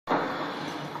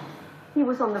He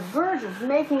was on the verge of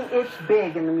making it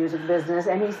big in the music business,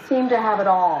 and he seemed to have it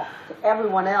all. To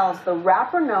everyone else, the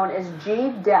rapper known as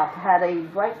Gdep had a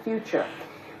bright future.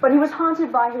 But he was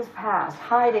haunted by his past,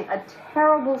 hiding a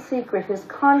terrible secret his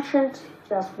conscience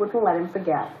just wouldn't let him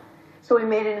forget. So he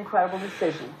made an incredible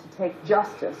decision to take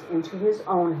justice into his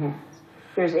own hands.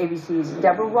 Here's ABC's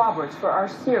Deborah Roberts for our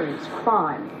series,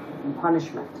 Crime and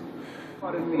Punishment.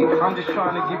 I'm just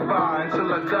trying to get by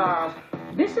until I die.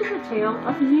 This is a tale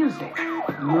of music,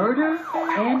 murder,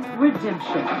 and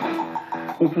redemption.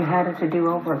 If you had it to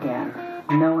do over again,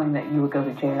 knowing that you would go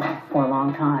to jail for a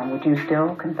long time, would you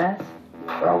still confess?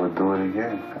 I would do it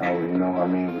again.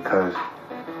 Because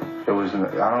it was,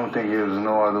 I don't think there was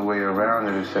no other way around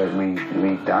it except me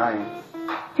dying.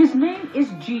 His name is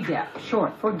Gdep,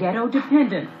 short for Ghetto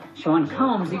Dependent. Sean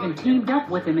Combs even teamed up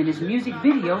with him in his music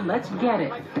video, Let's Get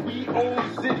It.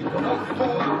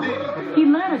 He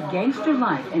led a gangster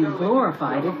life and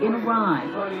glorified it in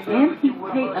rhyme. And he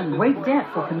paid a great debt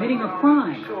for committing a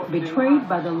crime, betrayed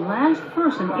by the last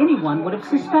person anyone would have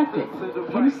suspected,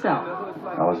 himself.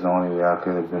 I was the only way I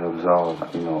could have been absolved,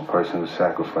 a person of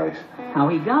sacrifice. How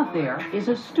he got there is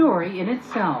a story in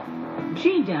itself.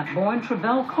 Gdep, born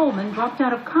Travell Coleman, dropped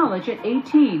out of college at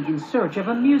 18 in search of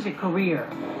a music career.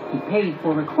 He paid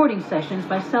for recording sessions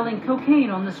by selling cocaine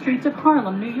on the streets of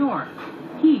Harlem, New York.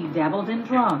 He dabbled in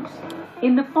drugs.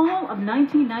 In the fall of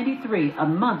 1993, a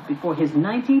month before his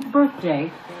 19th birthday,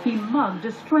 he mugged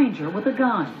a stranger with a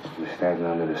gun. We were standing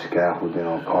under the scaffolding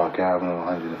on Park Avenue,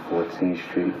 114th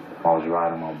Street. I was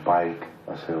riding my bike.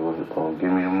 I said, well,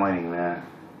 give me the money, man.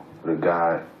 The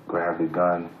guy grabbed the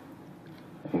gun,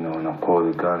 and I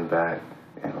pulled the gun back,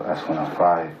 and that's when I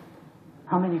fired.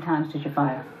 How many times did you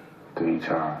fire? 3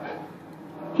 times.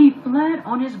 He fled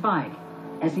on his bike.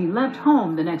 As he left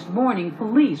home the next morning,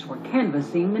 police were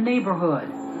canvassing the neighborhood.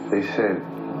 They said,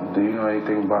 do you know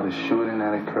anything about a shooting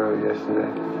that occurred yesterday?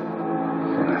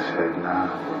 And I said, nah.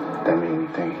 That made me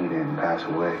think he didn't pass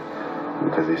away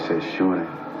because they said shooting.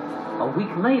 A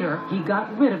week later, he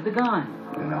got rid of the gun.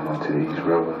 And I went to the East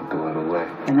River and threw it away.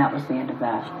 And that was the end of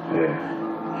that? Yeah.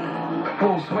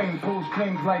 Full swing, full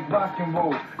strings like rock and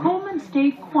roll. Coleman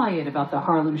stayed quiet about the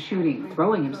Harlem shooting,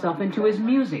 throwing himself into his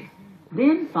music.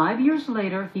 Then, 5 years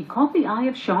later, he caught the eye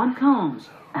of Sean Combs.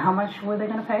 How much were they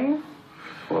going to pay you?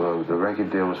 Well, the record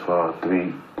deal was for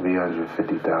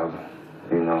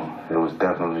 $350,000. It was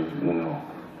definitely,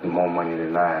 more money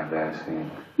than I have ever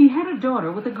seen. He had a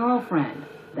daughter with a girlfriend.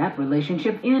 That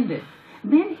relationship ended.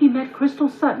 Then he met Crystal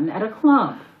Sutton at a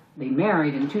club. They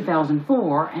married in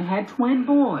 2004 and had twin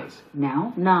boys,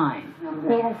 now 9.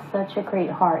 He has such a great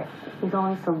heart. He's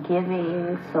always so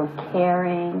giving, so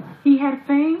caring. He had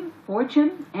fame,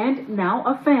 fortune, and now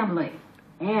a family.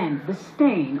 And the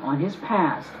stain on his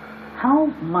past. How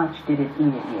much did it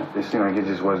eat at you? It seemed like it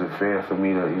just wasn't fair for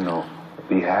me to,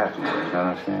 be happy. You know what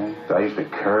I'm saying? So I used to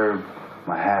curb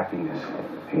my happiness.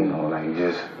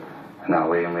 Now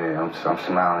wait a minute, I'm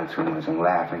smiling too much, I'm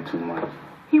laughing too much.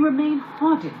 He remained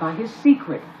haunted by his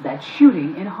secret, that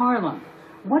shooting in Harlem.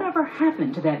 Whatever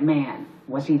happened to that man?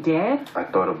 Was he dead? I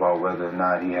thought about whether or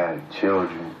not he had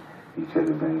children. He could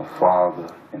have been a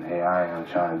father, and here I am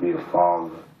trying to be a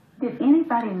father. Did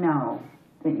anybody know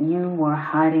that you were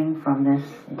hiding from this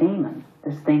demon,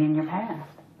 this thing in your past?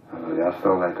 I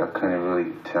felt like I couldn't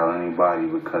really tell anybody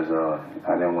because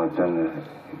I didn't want them to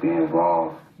be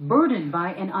involved. Burdened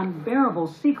by an unbearable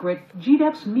secret,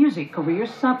 Gdep's music career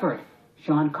suffered.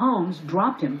 Sean Combs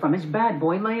dropped him from his bad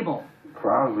boy label.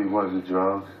 Probably was the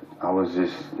drugs. I was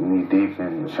just knee-deep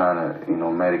in trying to,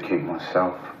 medicate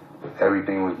myself.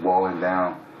 Everything was boiling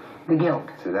down. The guilt.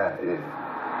 To that,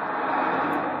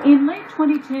 yeah. In late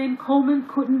 2010, Coleman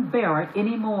couldn't bear it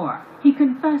anymore. He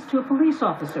confessed to a police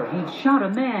officer he'd shot a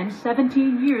man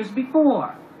 17 years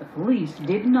before. The police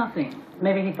did nothing.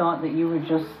 Maybe he thought that you were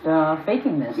just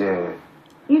faking this. Yeah.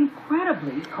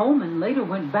 Incredibly, Coleman later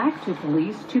went back to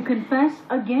police to confess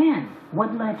again.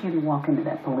 What led you to walk into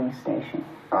that police station?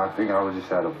 I think I was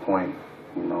just at a point,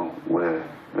 where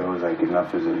it was like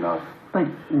enough is enough. But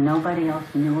nobody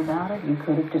else knew about it? You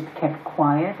could have just kept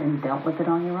quiet and dealt with it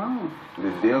on your own.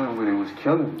 The dealing with it was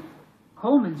killing me.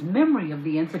 Coleman's memory of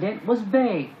the incident was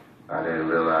vague. I didn't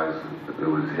realize it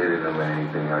was hitting him or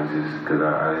anything. Because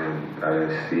I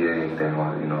didn't see anything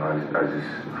on, I just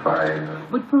fired him.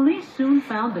 But police soon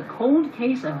found the cold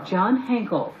case of John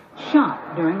Henkel,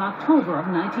 shot during October of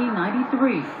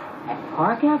 1993 at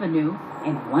Park Avenue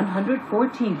and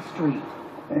 114th Street.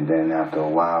 And then after a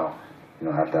while,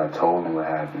 after I told him what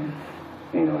happened,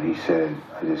 he said,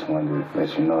 I just wanted to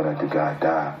let you know that the guy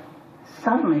died.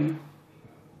 Suddenly,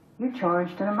 you're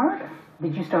charged in a murder.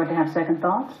 Did you start to have second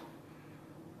thoughts?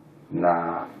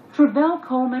 Nah. Travell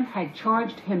Coleman had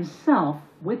charged himself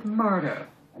with murder.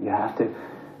 You have to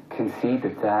concede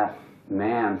that that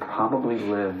man probably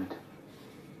lived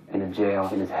in a jail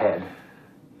in his head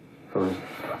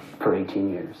for 18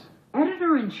 years.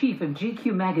 Editor-in-chief of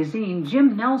GQ magazine,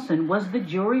 Jim Nelson, was the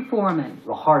jury foreman.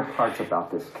 The hard parts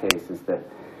about this case is that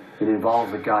it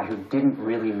involves a guy who didn't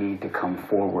really need to come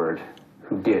forward,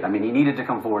 who did. I mean, he needed to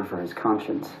come forward for his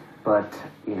conscience. But,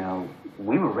 you know,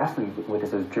 we were wrestling with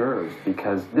this as jurors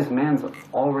because this man's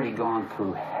already gone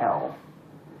through hell.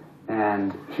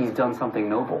 And he's done something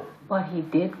noble. But he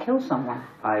did kill someone.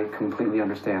 I completely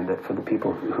understand that for the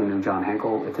people who knew John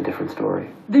Henkel, it's a different story.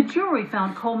 The jury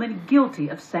found Coleman guilty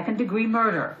of second-degree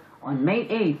murder. On May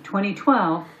 8,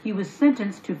 2012, he was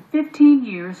sentenced to 15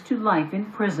 years to life in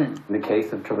prison. The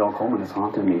case of Travell Coleman has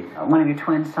haunted me. One of your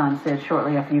twin sons said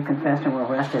shortly after you confessed and were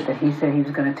arrested that he said he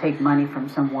was going to take money from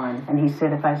someone. And he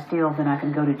said, if I steal, then I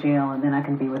can go to jail and then I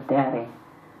can be with Daddy.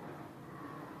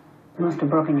 It must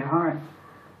have broken your heart.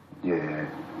 Yeah.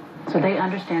 So they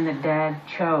understand that Dad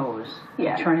chose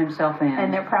Yeah. to turn himself in.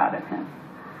 And they're proud of him.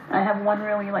 I have one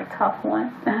really tough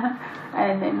one,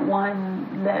 and then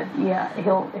one that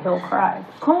he'll cry.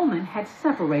 Coleman had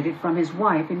separated from his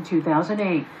wife in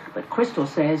 2008, but Crystal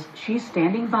says she's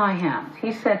standing by him.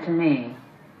 He said to me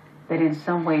that in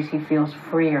some ways he feels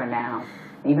freer now,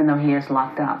 even though he is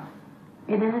locked up.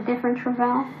 It is a different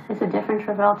Travell. It's a different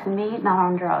Travell to me, not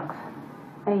on drugs.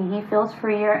 I mean, he feels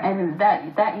freer, and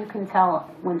that you can tell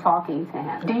when talking to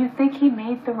him. Do you think he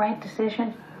made the right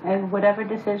decision? And whatever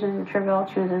decision Travell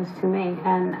chooses to make,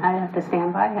 and I have to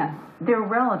stand by him. There are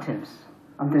relatives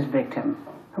of this victim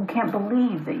who can't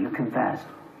believe that you confessed.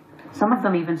 Some of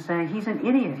them even say he's an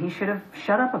idiot. He should have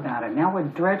shut up about it. Now we're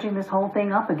dredging this whole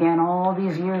thing up again all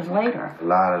these years later. A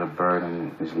lot of the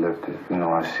burden is lifted. You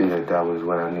know, I see that that was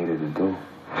what I needed to do.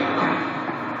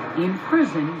 In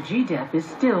prison, Gdep is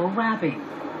still rapping.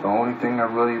 The only thing I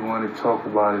really want to talk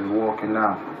about is walking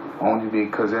out, only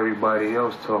because everybody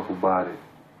else talk about it.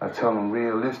 I tell them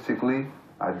realistically,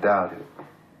 I doubt it.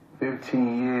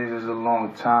 15 years is a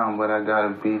long time, but I gotta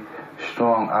be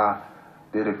strong. I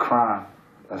did a crime.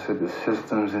 I said the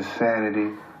system's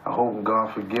insanity. I hope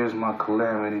God forgives my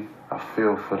calamity. I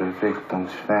feel for the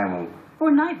victim's family. For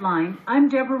Nightline, I'm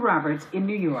Deborah Roberts in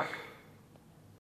New York.